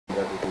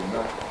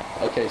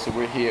Okay, so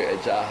we're here at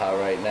Jaha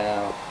right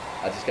now.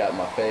 I just got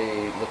my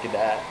fade. Look at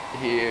that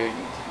here. You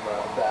can take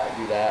around the back,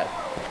 do that.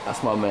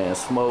 That's my man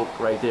Smoke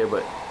right there.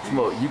 But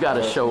Smoke, you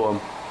gotta show him.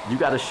 You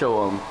gotta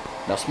show him.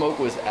 Now Smoke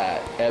was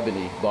at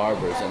Ebony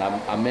Barbers, and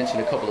I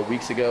mentioned a couple of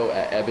weeks ago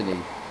at Ebony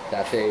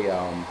that they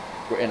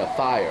were in a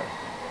fire.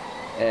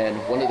 And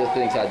one of the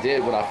things I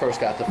did when I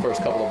first got the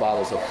first couple of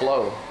bottles of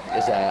Flo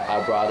is that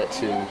I brought it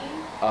to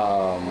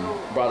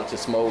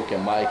Smoke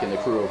and Mike and the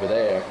crew over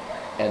there.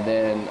 And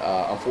then,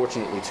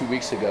 unfortunately, 2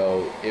 weeks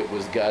ago, it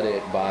was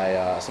gutted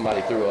by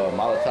somebody threw a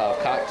Molotov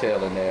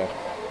cocktail in there,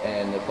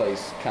 and the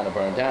place kind of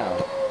burned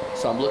down.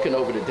 So I'm looking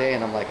over today,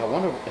 and I'm like, I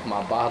wonder if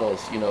my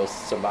bottles, you know,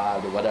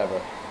 survived or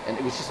whatever. And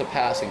it was just a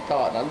passing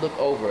thought. And I look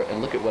over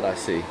and look at what I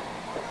see.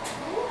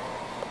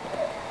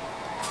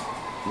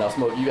 Now,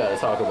 Smoke, you got to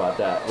talk about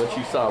that. What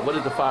you saw. What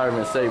did the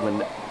firemen say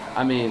when?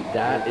 I mean,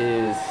 that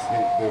is.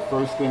 The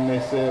first thing they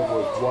said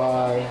was,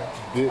 "Why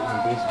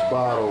didn't this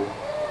bottle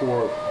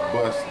cork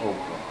bust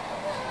open?"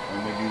 And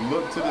when you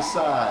look to the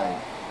side,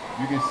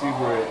 you can see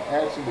where it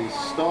actually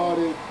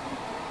started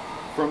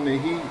from the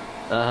heat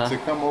to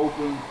come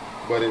open,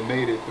 but it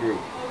made it through.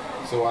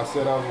 So I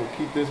said I was gonna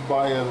keep this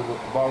bottle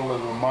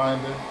as a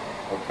reminder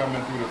of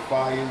coming through the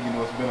fire. You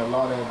know, it's been a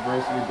lot of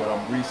adversity, but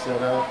I'm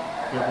reset up.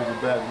 Clippers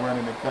are back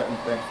running and cutting.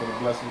 Thanks for the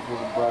blessing for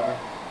the brother.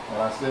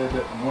 And I said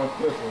that one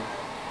clipper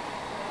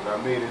that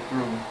I made it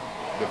through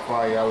the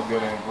fire. I was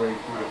gonna break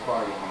through the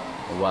fire.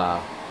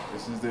 Wow.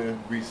 This is the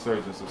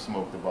resurgence of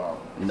Smoke the Bottle.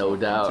 No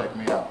doubt. Check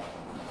me out.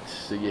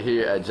 So you're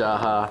here at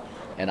Jaha,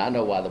 and I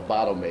know why the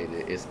bottle made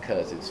it. It's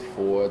because it's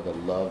for the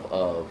love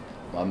of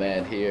my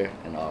man here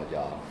and all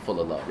y'all.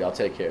 Full of love. Y'all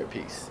take care.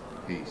 Peace.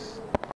 Peace.